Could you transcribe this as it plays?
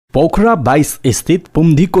पोखरा 22 स्थित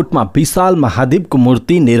पुम्दिकोटमा विशाल महादेवको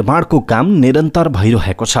मूर्ति निर्माणको काम निरन्तर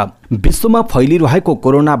भइरहेको छ। विश्वमा फैलिरहेको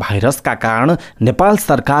कोरोना भाइरसका कारण नेपाल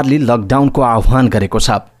सरकारले लकडाउनको आह्वान गरेको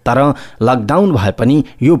छ। तर लकडाउन भए पनि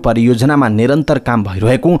यो परियोजनामा निरन्तर काम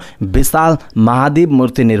भइरहेको विशाल महादेव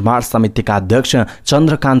मूर्ति निर्माण समितिका अध्यक्ष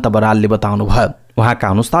चन्द्रकान्त बरालले बताउनुभयो। उहाँका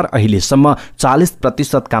अनुसार अहिलेसम्म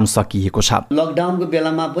 40% काम सकिएको छ। लकडाउनको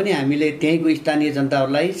बेलामा पनि हामीले त्यहीँको स्थानीय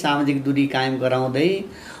जनताहरूलाई सामाजिक दूरी कायम गराउँदै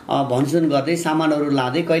भन्छन् गर्दै सामानहरू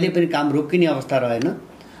लाँदै कहिले पनि काम रोकिने अवस्था रहेन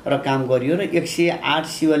र काम गरियो र 108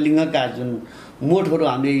 शिवलिङ्गका जुन मोठहरू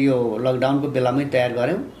हामीले यो लकडाउनको बेलामै तयार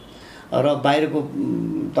गर्यौं र बाहिरको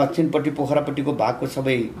दक्षिणपट्टि पोखरापट्टिको भागको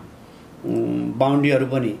सबै बाउन्ड्रीहरू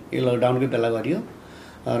पनि यो लकडाउनकै बेला गरियो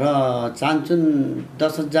र चान्चुन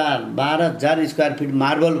 10,000 12,000 स्क्वायर फिट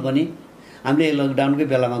मार्बल पनि हामीले लकडाउनकै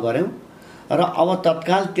बेलामा गर्यौं र अब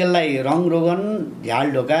तत्काल त्यसलाई रङ रोगन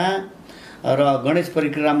झ्याल ढोका र गणेश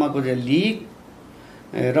परिक्रमा को लिक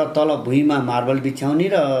र तल भुइँमा मार्बल बिछाउने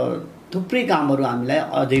र थुप्रै कामहरू हामीलाई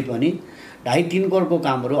अझै पनि 2.5-3 करोडको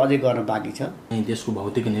कामहरू अझै गर्न बाँकी छ। देशको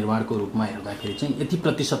भौतिक निर्माणको रूपमा हेर्दाखेरि चाहिँ यति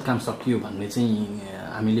प्रतिशत काम सकियो भन्ने चाहिँ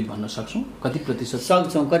हामीले भन्न सक्छौं। कति प्रतिशत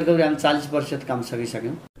सक्छौं? करिब हामी 40% काम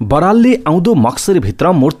सकिसक्यौं। बरालले आउँदो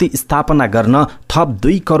मक्सरभित्र मूर्ति स्थापना गर्न थप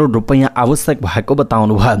 2 करोड रुपैयाँ आवश्यक भएको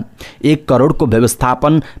बताउनुभयो। 1 करोडको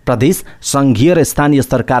व्यवस्थापन प्रदेश, संघीय र स्थानीय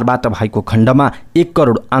सरकारबाट भएको खण्डमा 1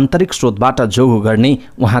 करोड आन्तरिक स्रोतबाट जोग गर्ने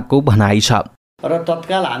उहाँको भनाइ छ। र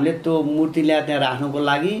तत्काल हामीले त्यो मूर्ति ल्याएर त्यहाँ राख्नको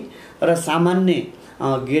लागि र सामान्य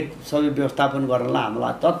गेट सबै व्यवस्थापन गर्नलाई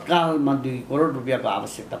हामीलाई तत्कालमा 2 करोड रुपैयाँको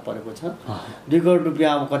आवश्यकता परेको छ। 2 करोड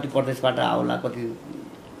रुपैयाँ अब कति प्रदेशबाट आउला, कति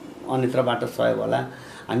अन्यत्रबाट सहयोग होला,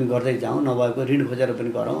 हामी गर्दै जाउँ, नभएको ऋण खोजेर पनि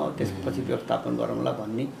गरौँ, अब त्यसपछि व्यवस्थापन गरौँला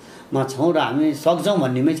भन्नेमा छौँ र हामी सक्छौँ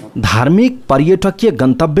भन्नेमै छौँ। धार्मिक पर्यटकीय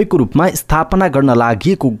गन्तव्यको रूपमा स्थापना गर्न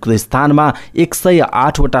लागि उक्त स्थानमा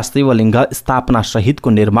 108 वटा शिवलिङ्ग स्थापना सहितको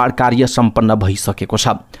निर्माण कार्य सम्पन्न भइसकेको छ।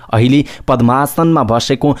 अहिले पद्मासनमा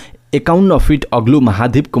बसेको 51 फिट अग्लो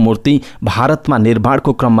महादेवको मूर्ति भारतमा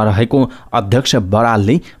निर्माणको क्रममा रहेको अध्यक्ष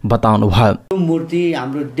बरालले बताउनुभयो। यो मूर्ति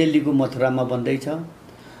हाम्रो दिल्लीको मथुरामा बन्दैछ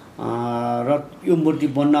र यो मूर्ति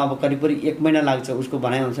बन्न अब करिब 1 महिना लाग्छ। उसको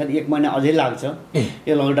भनाइअनुसार 1 महिना अझै लाग्छ।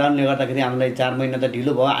 यो लकडाउनले गर्दाखेरि हामीलाई 4 महिना त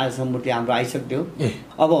ढिलो भयो। आजसम्म मूर्ति हाम्रो आइसक्यो।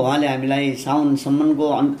 अब उहाँले हामीलाई साउनको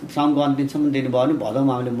अन्तिमसम्म दिनुभयो भने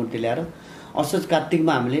भदौमा हामीले मूर्ति ल्याएर असोज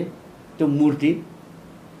कार्तिकमा हामीले त्यो मूर्ति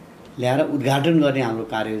ल्याएर उद्घाटन गर्ने हाम्रो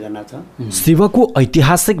कार्ययोजना छ। शिवको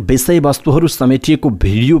ऐतिहासिक विषयवस्तुहरू समेटिएको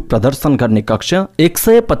भिडियो प्रदर्शन गर्ने कक्ष,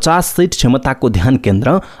 150 सिट क्षमताको ध्यान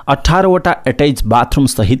केन्द्र, 18 वटा एटैच बाथरुम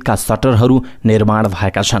सहितका सटरहरू निर्माण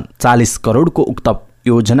भएका छन्। 40 करोडको उक्त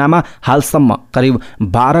योजनामा हालसम्म करिब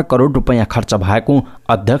 12 करोड रुपैयाँ खर्च भएको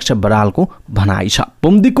अध्यक्ष बरालको भनाइ छ।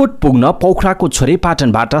 पुम्दिकोट पुग्न पोखराको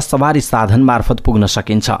छोरेपाटनबाट सवारी साधन मार्फत पुग्न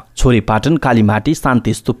सकिन्छ। छोरेपाटन, कालीमाटी,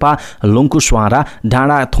 शान्ति स्तूपा, लुङ्कुस्वारा,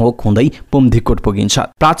 डाँडा थोक हुँदै पुम्दिकोट पुगिन्छ।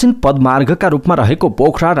 प्राचीन पदमार्गका रूपमा रहेको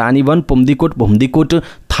पोखरा, रानीवन, पुम्दिकोट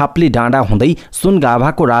थाप्ले डाँडा हुँदै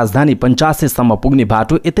सुनगाभाको राजधानी पञ्चासेसम्म पुग्ने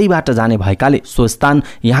बाटो यतैबाट जाने भएकाले सो स्थान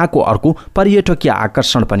यहाँको अर्को पर्यटकीय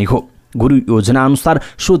आकर्षण पनि हो। गुरु योजना अनुसार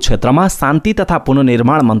सो क्षेत्रमा शान्ति तथा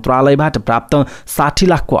पुनर्निर्माण मन्त्रालयबाट प्राप्त 60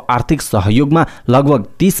 लाखको आर्थिक सहयोगमा लगभग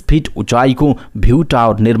 30 फिट उचाइको भ्यू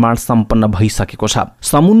टावर निर्माण सम्पन्न भइसकेको छ।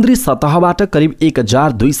 समुद्री सतहबाट करिब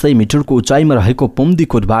 1200 मिटरको उचाइमा रहेको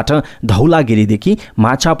पुम्दिकोटबाट धौलागिरीदेखि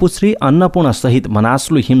माछापुछ्री, अन्नपूर्ण सहित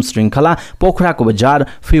मनासलु हिम श्रृङ्खला, पोखराको बजार,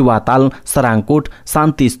 फेवाताल, सराङकोट,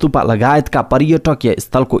 शान्ति स्तूपा लगायतका पर्यटकीय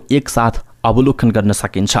स्थलको एकसाथ अवलोकन गर्न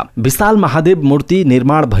सकिन्छ। विशाल महादेव मूर्ति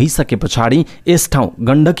निर्माण भइसके पछाडि यस ठाउँ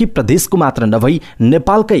गण्डकी प्रदेशको मात्र नभई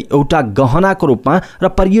नेपालकै एउटा गहनाको रूपमा र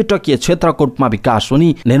पर्यटकीय क्षेत्रको रूपमा विकास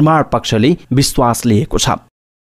हुने निर्माण पक्षले विश्वास लिएको छ।